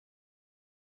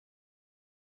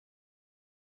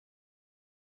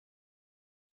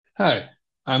Hi,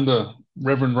 I'm the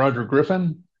Reverend Roger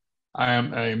Griffin. I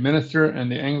am a minister in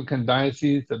the Anglican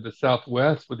Diocese of the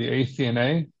Southwest with the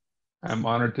ACNA. I'm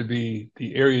honored to be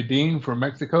the area dean for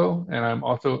Mexico, and I'm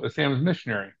also a SAMS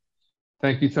missionary.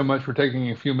 Thank you so much for taking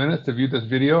a few minutes to view this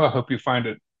video. I hope you find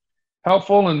it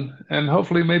helpful and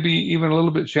hopefully maybe even a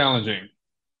little bit challenging.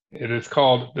 It is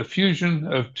called The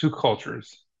Fusion of Two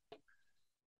Cultures.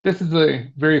 This is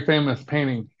a very famous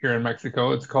painting here in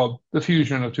Mexico. It's called The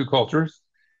Fusion of Two Cultures.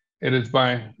 It is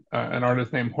by an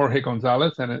artist named Jorge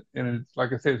Gonzalez, and it's,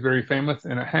 like I say, it's very famous,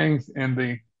 and it hangs in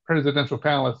the presidential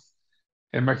palace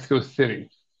in Mexico City.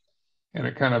 And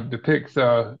it kind of depicts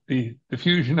the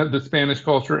fusion of the Spanish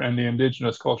culture and the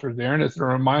indigenous culture there. And it's a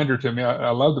reminder to me,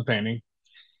 I love the painting,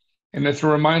 and it's a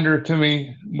reminder to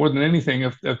me more than anything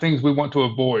of things we want to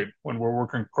avoid when we're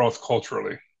working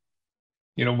cross-culturally.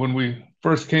 You know, when we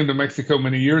first came to Mexico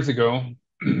many years ago,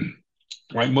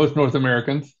 like most North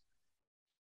Americans,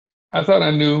 I thought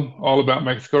I knew all about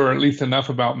Mexico, or at least enough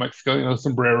about Mexico,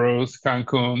 sombreros,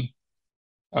 Cancun,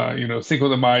 Cinco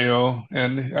de Mayo.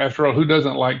 And after all, who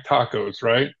doesn't like tacos,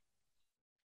 right?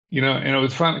 And it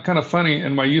was kind of funny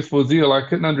in my youthful zeal, I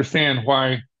couldn't understand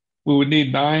why we would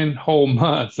need 9 whole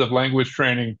months of language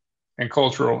training and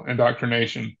cultural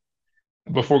indoctrination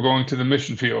before going to the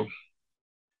mission field.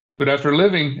 But after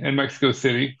living in Mexico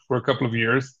City for a couple of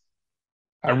years,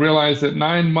 I realized that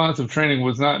 9 months of training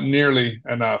was not nearly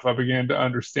enough. I began to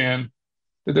understand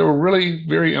that there were really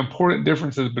very important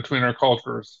differences between our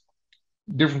cultures,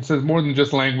 differences more than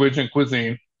just language and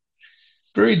cuisine,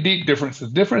 very deep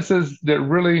differences that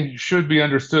really should be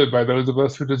understood by those of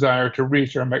us who desire to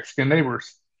reach our Mexican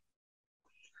neighbors.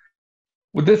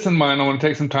 With this in mind, I want to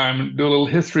take some time and do a little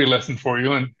history lesson for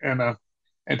you and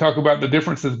talk about the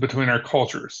differences between our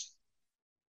cultures.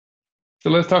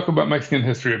 So let's talk about Mexican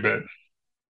history a bit.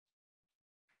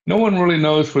 No one really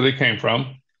knows where they came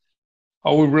from.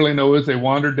 All we really know is they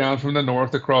wandered down from the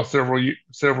north across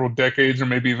several decades or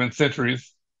maybe even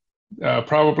centuries,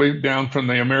 probably down from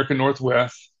the American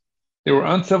Northwest. They were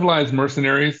uncivilized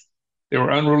mercenaries. They were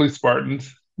unruly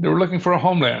Spartans. They were looking for a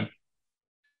homeland.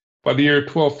 By the year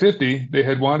 1250, they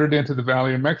had wandered into the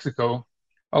Valley of Mexico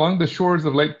along the shores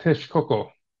of Lake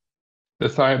Texcoco, the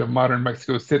site of modern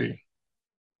Mexico City.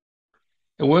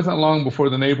 It wasn't long before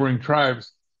the neighboring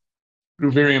tribes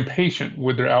grew very impatient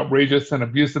with their outrageous and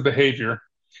abusive behavior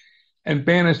and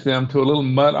banished them to a little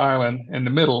mud island in the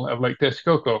middle of Lake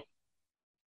Texcoco.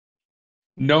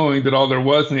 Knowing that all there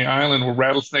was in the island were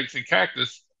rattlesnakes and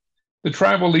cactus, the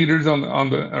tribal leaders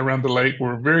around the lake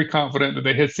were very confident that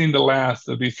they had seen the last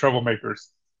of these troublemakers.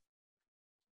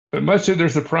 But much to their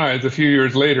surprise, a few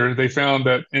years later, they found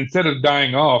that instead of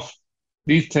dying off,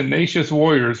 these tenacious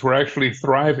warriors were actually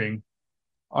thriving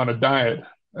on a diet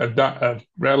of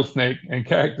rattlesnake and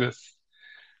cactus.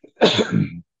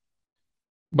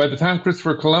 By the time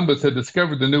Christopher Columbus had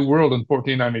discovered the New World in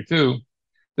 1492,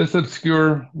 this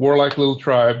obscure, warlike little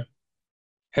tribe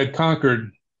had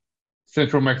conquered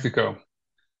central Mexico.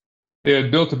 They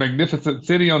had built a magnificent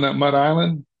city on that mud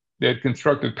island. They had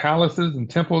constructed palaces and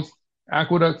temples,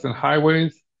 aqueducts and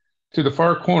highways to the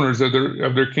far corners of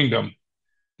their kingdom.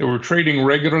 They were trading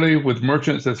regularly with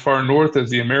merchants as far north as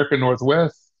the American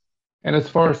Northwest and as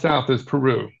far south as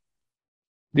Peru.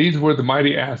 These were the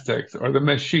mighty Aztecs, or the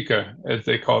Mexica, as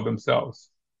they called themselves.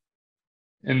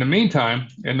 In the meantime,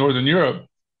 in Northern Europe,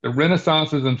 the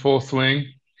Renaissance is in full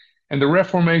swing, and the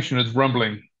Reformation is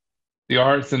rumbling. The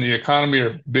arts and the economy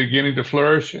are beginning to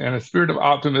flourish, and a spirit of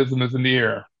optimism is in the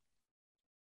air.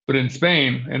 But in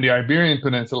Spain and the Iberian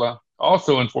Peninsula,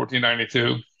 also in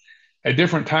 1492, a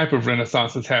different type of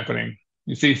Renaissance is happening.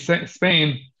 You see,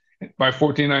 Spain, by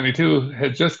 1492,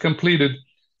 had just completed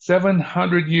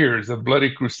 700 years of bloody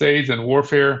crusades and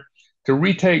warfare to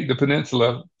retake the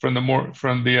peninsula from the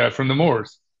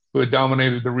Moors, who had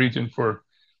dominated the region for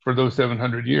those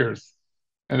 700 years.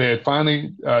 And they had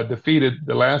finally defeated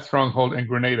the last stronghold in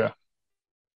Granada.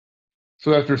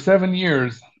 So after 7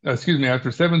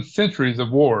 centuries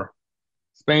of war,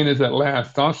 Spain is at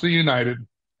last staunchly united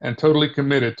and totally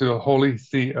committed to the Holy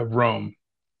See of Rome,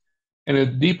 and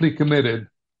is deeply committed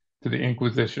to the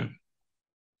Inquisition,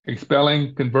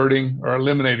 expelling, converting, or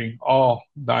eliminating all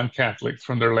non-Catholics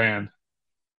from their land.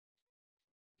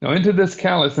 Now, into this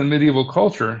callous and medieval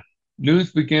culture,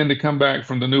 news began to come back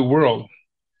from the New World.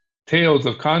 Tales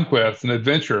of conquest and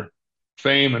adventure,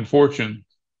 fame and fortune,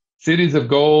 cities of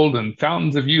gold and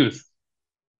fountains of youth.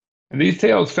 And these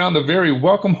tales found a very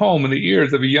welcome home in the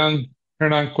ears of a young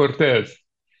Hernan Cortes.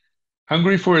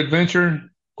 Hungry for adventure,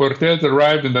 Cortes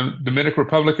arrived in the Dominican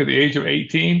Republic at the age of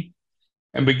 18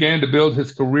 and began to build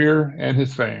his career and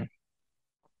his fame.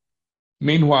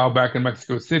 Meanwhile, back in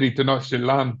Mexico City,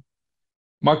 Tenochtitlan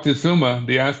Moctezuma,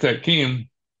 the Aztec king,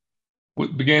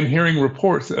 began hearing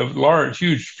reports of large,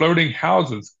 huge floating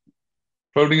houses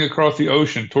floating across the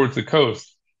ocean towards the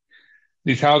coast.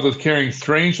 These houses carrying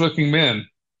strange-looking men,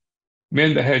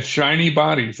 men that had shiny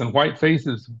bodies and white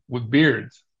faces with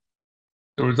beards.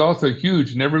 There was also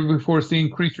huge,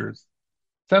 never-before-seen creatures.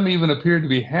 Some even appeared to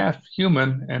be half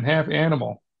human and half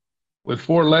animal, with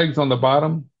 4 legs on the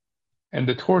bottom and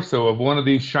the torso of one of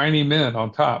these shiny men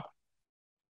on top.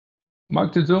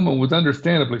 Moctezuma was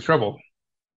understandably troubled.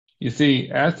 You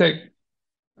see, Aztec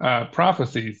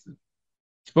prophecies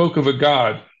spoke of a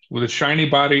god with a shiny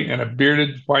body and a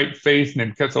bearded white face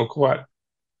named Quetzalcoatl.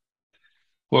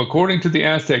 Well, according to the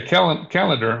Aztec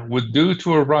calendar, was due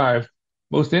to arrive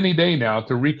most any day now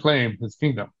to reclaim his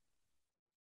kingdom.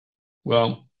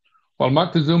 Well, while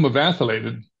Moctezuma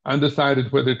vacillated,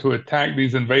 undecided whether to attack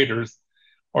these invaders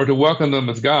or to welcome them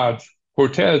as gods,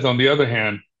 Cortez, on the other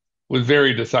hand, was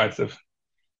very decisive.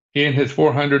 He and his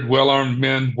 400 well-armed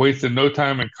men wasted no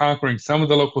time in conquering some of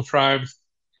the local tribes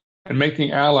and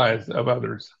making allies of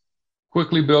others,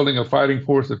 quickly building a fighting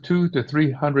force of 200,000 to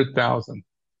 300,000.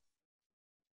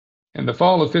 In the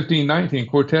fall of 1519,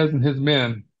 Cortez and his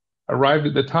men arrived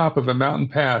at the top of a mountain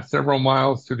pass several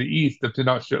miles to the east of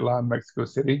Tenochtitlan, Mexico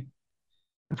City.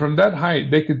 And from that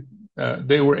height,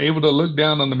 they were able to look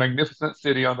down on the magnificent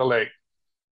city on the lake.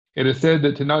 It is said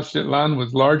that Tenochtitlan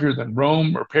was larger than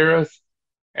Rome or Paris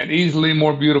and easily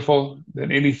more beautiful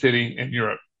than any city in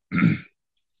Europe.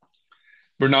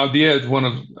 Bernal Diaz,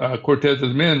 one of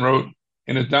Cortez's men, wrote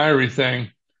in his diary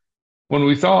saying, "When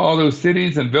we saw all those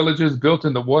cities and villages built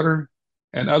in the water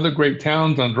and other great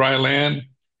towns on dry land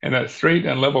and that straight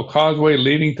and level causeway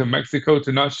leading to Mexico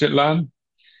Tenochtitlan,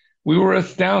 we were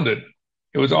astounded.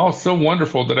 It was all so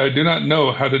wonderful that I do not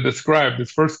know how to describe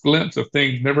this first glimpse of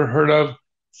things never heard of,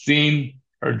 seen,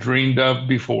 or dreamed of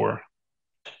before."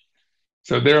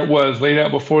 So there it was, laid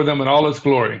out before them in all its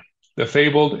glory, the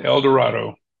fabled El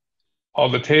Dorado. All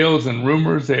the tales and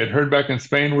rumors they had heard back in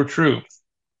Spain were true.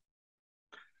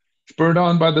 Spurred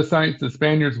on by the sights, the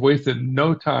Spaniards wasted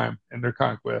no time in their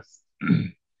conquests.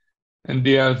 And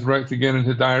Diaz writes again in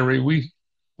his diary,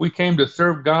 we came to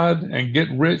serve God and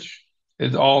get rich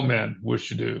as all men wish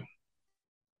to do.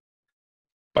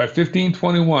 By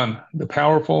 1521, the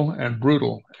powerful and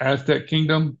brutal Aztec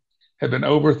kingdom had been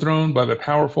overthrown by the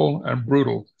powerful and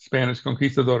brutal Spanish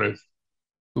conquistadores,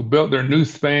 who built their new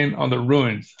Spain on the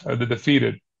ruins of the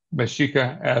defeated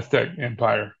Mexica Aztec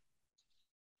Empire.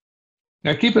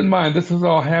 Now keep in mind, this was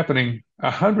all happening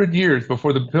 100 years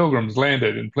before the Pilgrims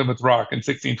landed in Plymouth Rock in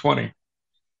 1620.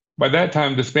 By that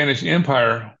time, the Spanish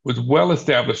Empire was well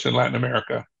established in Latin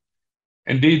America.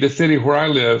 Indeed, the city where I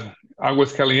live,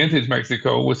 Aguascalientes,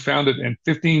 Mexico, was founded in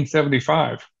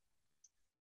 1575.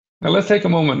 Now let's take a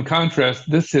moment and contrast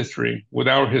this history with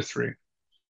our history.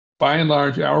 By and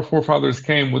large, our forefathers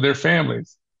came with their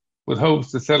families, with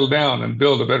hopes to settle down and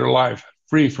build a better life,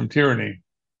 free from tyranny.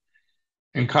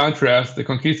 In contrast, the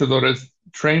conquistadores,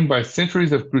 trained by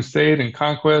centuries of crusade and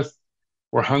conquest,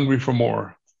 were hungry for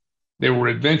more. They were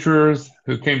adventurers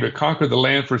who came to conquer the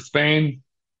land for Spain,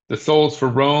 the souls for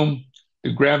Rome,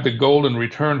 to grab the gold and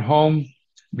return home,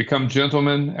 become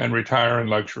gentlemen, and retire in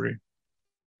luxury.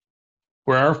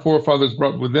 Where our forefathers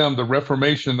brought with them the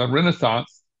Reformation, the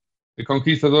Renaissance, the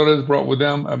conquistadores brought with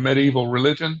them a medieval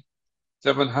religion,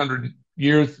 700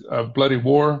 years of bloody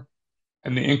war,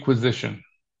 and the Inquisition.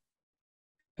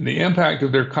 And the impact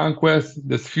of their conquest,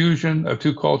 this fusion of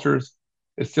two cultures,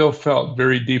 is still felt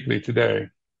very deeply today.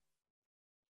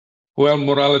 Joel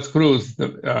Morales Cruz,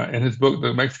 in his book,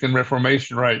 The Mexican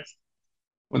Reformation, writes,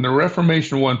 "When the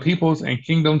Reformation won peoples and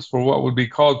kingdoms for what would be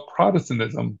called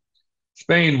Protestantism,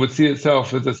 Spain would see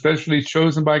itself as especially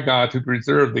chosen by God to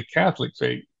preserve the Catholic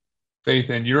faith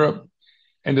in Europe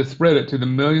and to spread it to the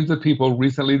millions of people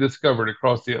recently discovered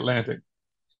across the Atlantic.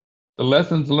 The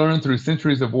lessons learned through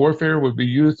centuries of warfare would be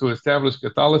used to establish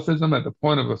Catholicism at the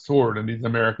point of a sword in these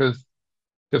Americas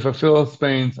to fulfill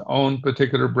Spain's own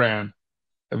particular brand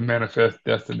of manifest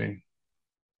destiny."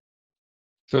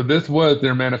 So this was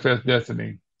their manifest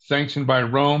destiny, sanctioned by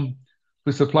Rome,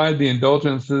 who supplied the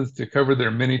indulgences to cover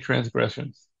their many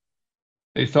transgressions.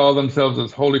 They saw themselves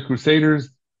as holy crusaders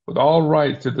with all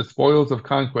rights to the spoils of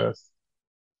conquest,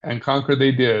 and conquer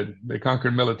they did. They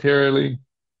conquered militarily,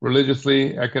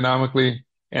 religiously, economically,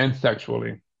 and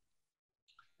sexually.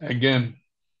 Again,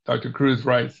 Dr. Cruz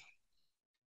writes,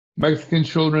 "Mexican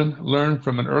children learned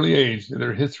from an early age that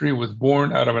their history was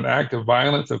born out of an act of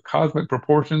violence of cosmic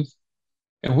proportions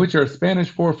in which our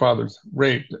Spanish forefathers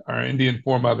raped our Indian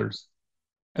foremothers,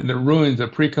 and the ruins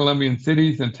of pre-Columbian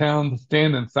cities and towns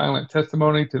stand in silent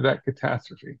testimony to that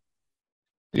catastrophe.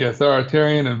 The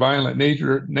authoritarian and violent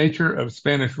nature of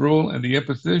Spanish rule and the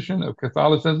imposition of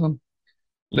Catholicism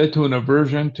led to an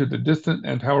aversion to the distant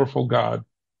and powerful God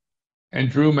and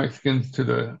drew Mexicans to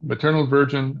the maternal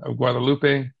Virgin of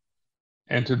Guadalupe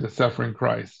and to the suffering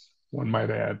Christ, one might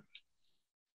add.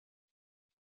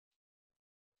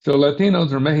 So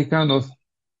Latinos or Mexicanos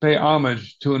pay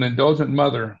homage to an indulgent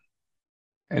mother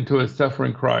and to a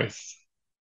suffering Christ.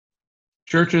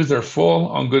 Churches are full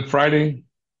on Good Friday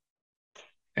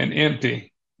and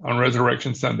empty on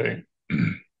Resurrection Sunday.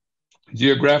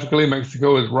 Geographically,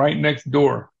 Mexico is right next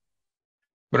door,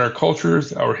 but our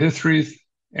cultures, our histories,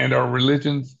 and our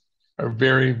religions are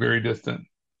very, very distant.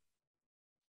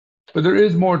 But there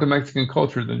is more to Mexican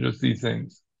culture than just these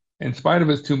things. In spite of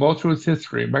its tumultuous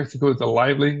history, Mexico is a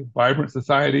lively, vibrant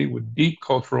society with deep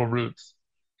cultural roots.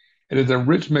 It is a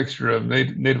rich mixture of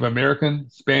Native American,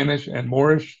 Spanish, and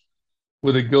Moorish,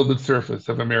 with a gilded surface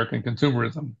of American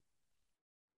consumerism.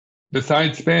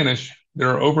 Besides Spanish, there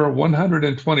are over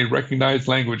 120 recognized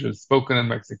languages spoken in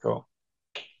Mexico.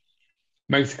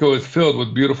 Mexico is filled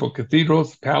with beautiful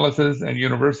cathedrals, palaces, and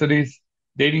universities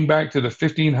dating back to the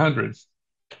 1500s,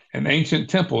 and ancient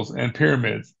temples and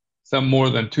pyramids, some more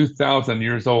than 2,000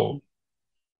 years old.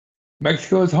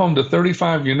 Mexico is home to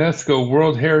 35 UNESCO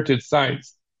World Heritage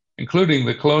Sites, including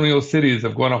the colonial cities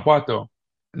of Guanajuato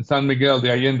and San Miguel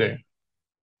de Allende.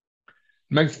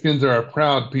 Mexicans are a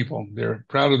proud people. They're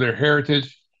proud of their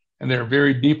heritage, and they're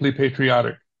very deeply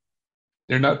patriotic.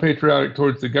 They're not patriotic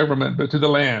towards the government, but to the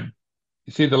land.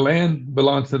 You see, the land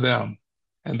belongs to them,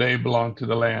 and they belong to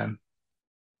the land.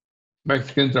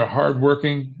 Mexicans are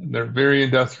hardworking, and they're very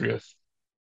industrious,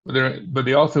 but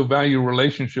they also value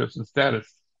relationships and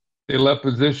status. They love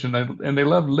position, and they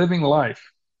love living life.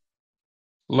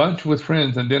 Lunch with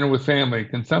friends and dinner with family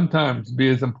can sometimes be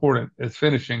as important as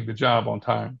finishing the job on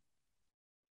time.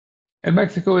 And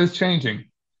Mexico is changing.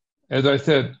 As I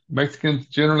said, Mexicans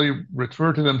generally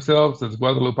refer to themselves as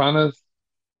Guadalupanas,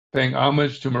 paying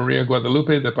homage to Maria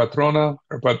Guadalupe, the patrona,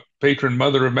 or patron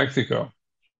mother of Mexico.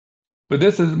 But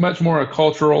this is much more a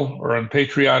cultural or a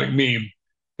patriotic meme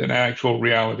than actual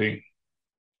reality.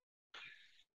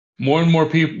 More and more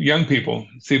young people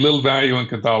see little value in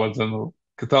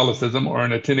Catholicism or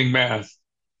in attending Mass.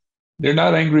 They're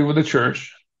not angry with the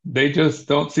church. They just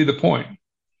don't see the point.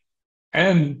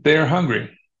 And they're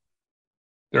hungry.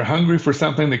 They're hungry for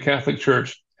something the Catholic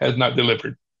Church has not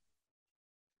delivered.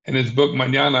 In his book,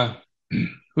 Mañana,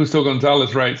 Justo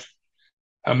Gonzalez writes,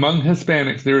 among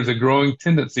Hispanics, there is a growing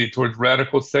tendency towards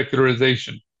radical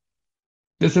secularization.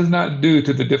 This is not due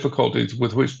to the difficulties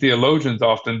with which theologians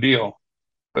often deal,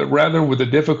 but rather with the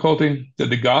difficulty that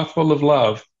the gospel of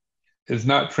love is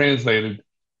not translated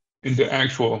into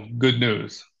actual good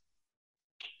news.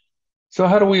 So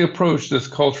how do we approach this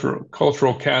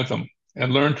cultural chasm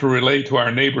and learn to relate to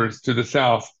our neighbors to the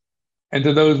south and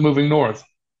to those moving north?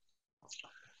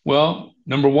 Well,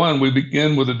 number one, we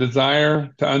begin with a desire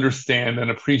to understand and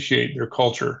appreciate their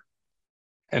culture.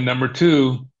 And number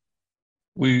two,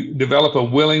 we develop a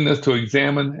willingness to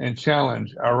examine and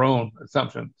challenge our own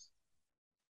assumptions.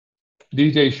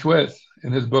 DJ Schwetz,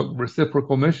 in his book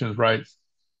Reciprocal Missions, writes,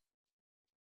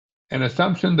 an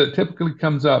assumption that typically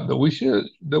comes up that we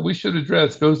should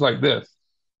address goes like this.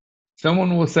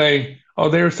 Someone will say, oh,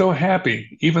 they're so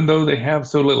happy, even though they have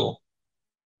so little.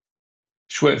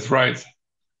 Schwetz writes,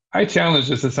 I challenge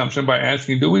this assumption by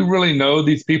asking, do we really know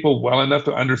these people well enough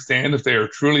to understand if they are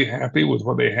truly happy with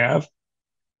what they have?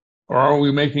 Or are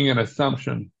we making an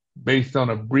assumption based on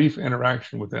a brief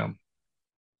interaction with them?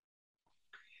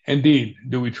 Indeed,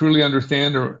 do we truly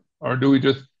understand, or do we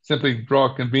just simply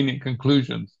draw convenient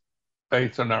conclusions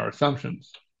based on our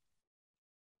assumptions?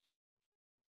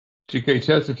 G.K.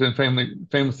 Chesterton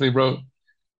famously wrote,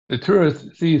 the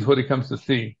tourist sees what he comes to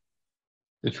see.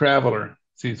 The traveler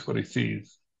sees what he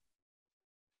sees.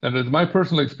 And it's my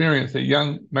personal experience that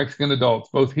young Mexican adults,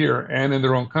 both here and in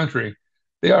their own country,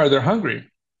 they're hungry.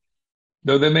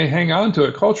 Though they may hang on to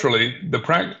it culturally,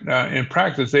 in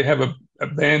practice, they have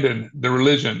abandoned the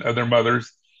religion of their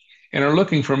mothers and are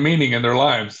looking for meaning in their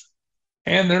lives.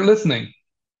 And they're listening.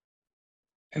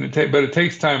 But it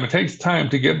takes time. It takes time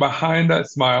to get behind that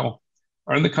smile,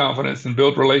 earn the confidence, and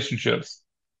build relationships.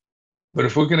 But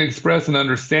if we can express an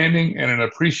understanding and an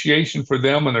appreciation for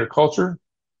them and their culture,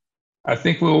 I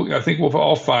think we'll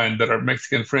all find that our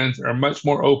Mexican friends are much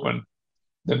more open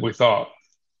than we thought.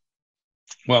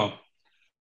 Well,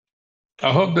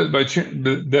 I hope that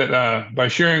by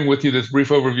sharing with you this brief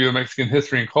overview of Mexican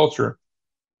history and culture,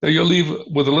 that you'll leave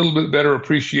with a little bit better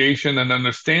appreciation and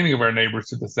understanding of our neighbors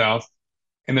to the south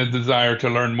and a desire to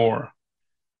learn more.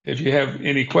 If you have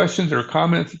any questions or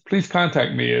comments, please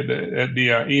contact me at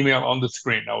the email on the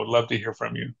screen. I would love to hear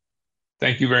from you.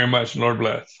 Thank you very much. Lord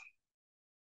bless.